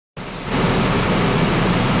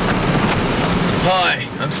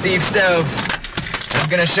Steve Stove. I'm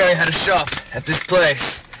gonna show you how to shop at this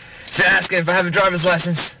place. If you're asking if I have a driver's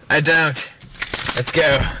license, I don't. Let's go.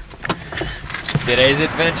 Today's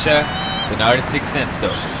adventure, the 96 cent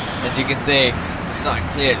store. As you can see, the sign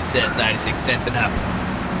clearly says 96 cents and up.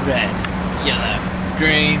 Red, yellow,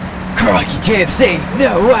 green. Crikey, KFC,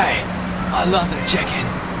 no way! I love their chicken.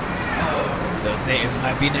 Oh, those natives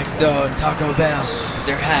might be next door in Taco Bell with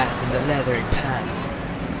their hats and their leathery pants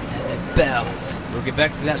and their belts. We'll get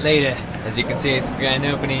back to that later. As you can see, it's a grand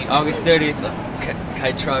opening, August 30th. Look,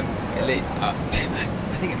 kite trunk, elite. I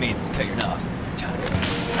think it means cut your knob.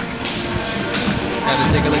 Now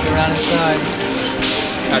just take a look around inside.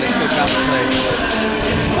 Try to scope out the place.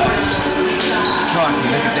 Crikey,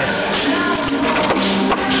 look at this.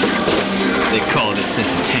 They call this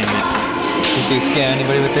entertainment. Think they scare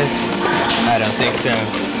anybody with this? I don't think so.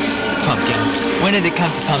 Pumpkins. When did it come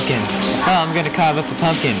to pumpkins? Oh, I'm gonna carve up a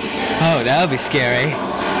pumpkin. Oh, that'll be scary.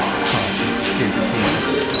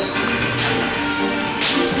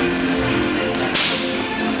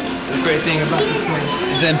 The great thing about this place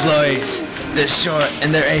is the employees. They're short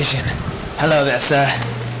and they're Asian. Hello there, sir.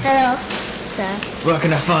 Hello, sir. What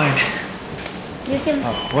can I find? You can...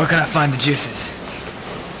 Oh, where can I find the juices?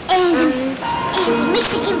 And the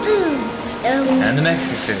Mexican food. And the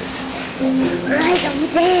Mexican food. Right over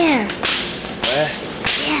there. Where?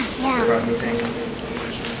 Yeah.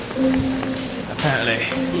 Apparently,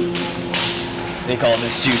 they call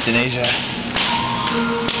this juice in Asia.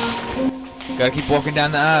 Gotta keep walking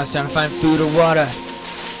down the aisles trying to find food or water.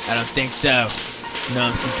 I don't think so. No,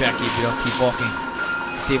 I'm keep track of you if you don't keep walking.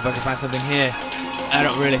 See if I can find something here. I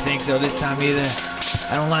don't really think so this time either.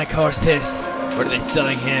 I don't like horse piss. What are they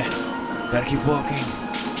selling here? Gotta keep walking.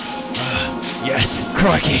 Yes,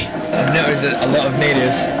 crikey. I've noticed that a lot of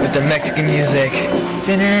natives with their Mexican music,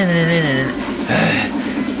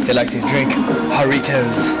 they like to drink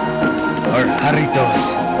Jarritos or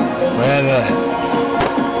Jarritos, whatever.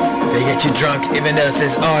 They get you drunk even though it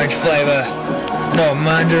says orange flavor. No,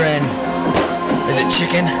 mandarin. Is it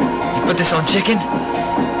chicken? You put this on chicken?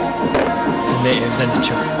 The natives and the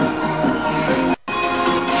children.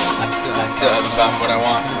 I still haven't found what I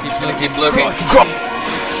want. I'm just gonna keep looking.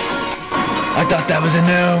 I thought that was a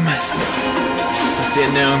gnome. Must be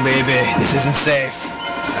a gnome, baby. This isn't safe.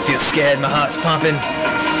 I feel scared. My heart's pumping.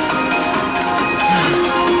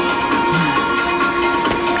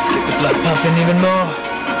 Get the blood pumping even more.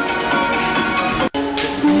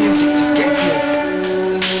 The music just gets you.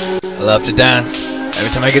 I love to dance.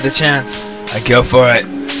 Every time I get the chance, I go for it.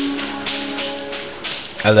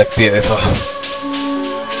 I look beautiful.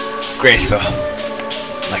 Graceful.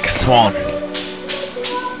 Like a swan.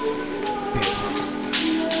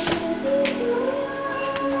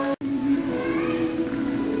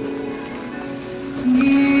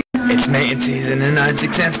 It's mating season in the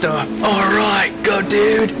 96 cent store. Alright, go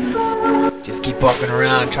dude! Just keep walking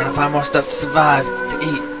around trying to find more stuff to survive, to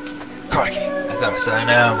eat. Crikey, I thought I saw a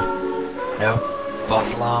gnome. Nope,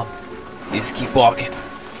 false alarm. You just keep walking.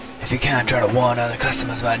 If you can, try to warn other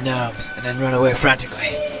customers about gnomes, and then run away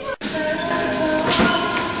frantically.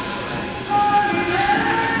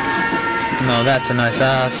 No, that's a nice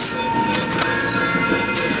ass.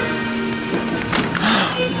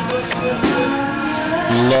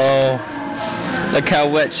 Lol. Look how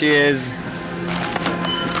wet she is.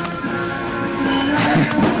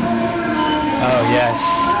 Oh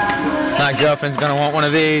yes. My girlfriend's gonna want one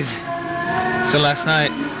of these. So last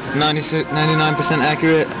night, 99%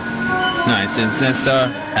 accurate. 99 cent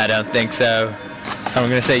store. I don't think so. I'm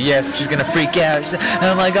gonna say yes, she's gonna freak out. She's like,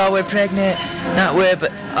 oh my god, we're pregnant. Not we,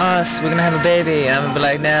 but us. We're gonna have a baby. I'm gonna be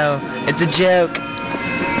like, no, it's a joke.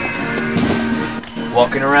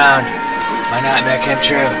 Walking around. My nightmare came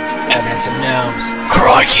true. Evidence of gnomes.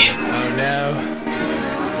 Crikey! Oh no.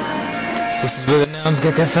 This is where the gnomes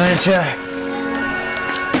get their furniture.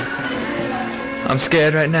 I'm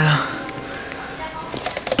scared right now.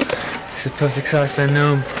 It's a perfect size for a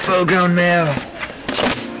gnome. Full-grown male.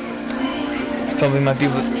 It's probably my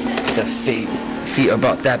people. The feet. Feet are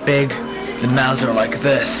about that big. The mouths are like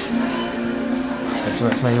this. That's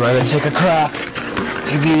where it's maybe where they take a crap.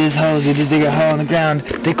 To do these holes, you just dig a hole in the ground.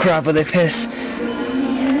 They crap or they piss.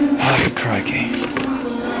 Oh, crikey.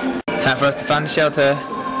 Time for us to find a shelter.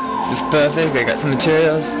 This is perfect. I got some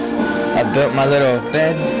materials. I built my little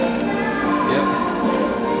bed. Yep.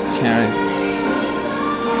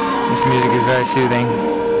 This music is very soothing.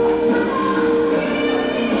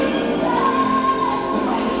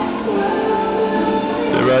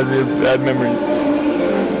 It reminds me of bad memories.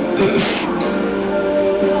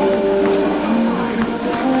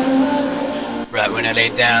 Right Right when I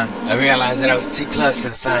laid down, I realized that I was too close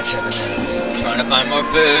to the furniture of the nose. Trying to find more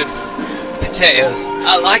food. Potatoes.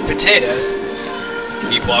 I like potatoes.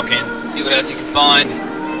 Keep walking, see what else you can find.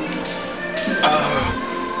 Oh,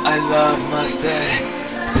 I love mustard.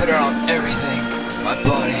 Put it on everything. My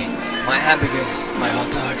body, my hamburgers, my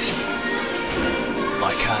hot dogs,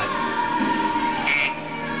 my cat.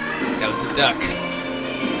 That was the duck.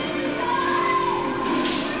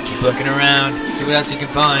 Keep looking around, see what else you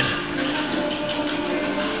can find.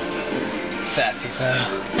 Fat people.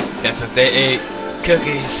 That's what they ate.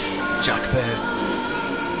 Cookies. Junk food.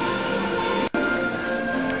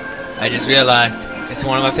 I just realized it's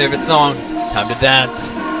one of my favorite songs. Time to dance.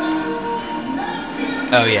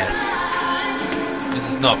 Oh yes. This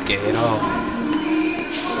is not gay at all.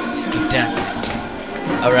 Just keep dancing.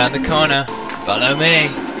 Around the corner. Follow me.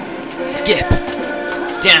 Skip.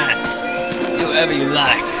 Dance. Do whatever you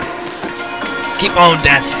like. Keep on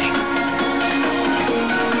dancing.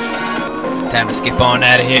 Time to skip on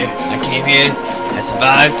out of here. I came here. I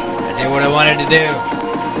survived. I did what I wanted to do.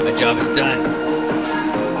 My job is done.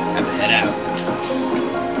 Time to head out.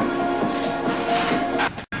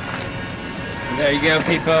 There you go,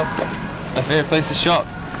 people. It's my favorite place to shop.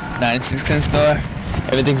 96-cent store.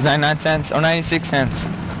 Everything's 99 cents or 96 cents.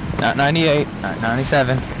 Not 98, not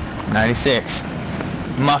 97, 96.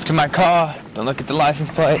 I'm off to my car. Don't look at the license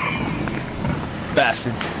plate.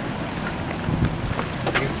 Bastards.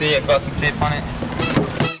 You can see I got some tape on it.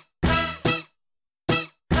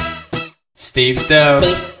 Steve Stove.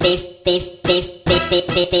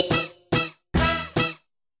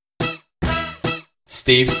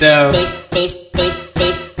 Steve Stove.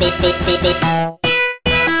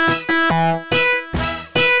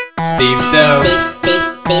 Steve Stove.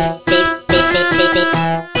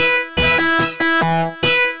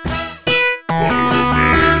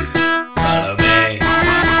 Follow me.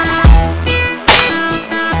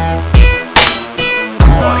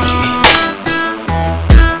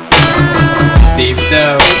 Steve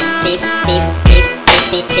Stove.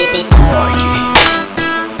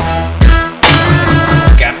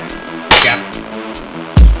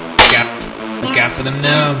 Gap for them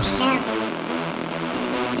gnomes.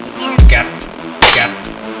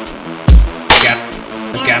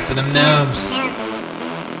 Gap for them gnomes.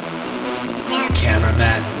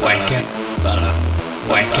 Cameraman, wank it, follow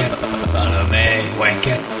me, wank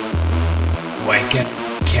it,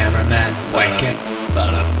 cameraman, wank it,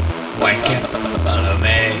 follow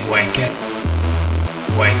me, wank it.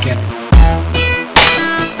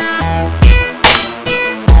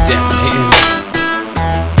 Detonators.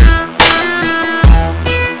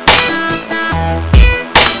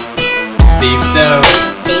 Steve Stove.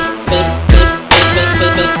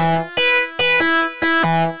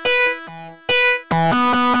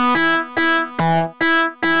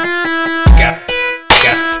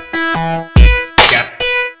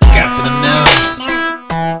 Gap for them gnomes.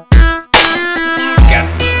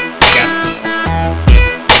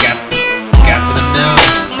 Gap for them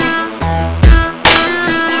gnomes.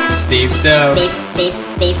 Steve Stove.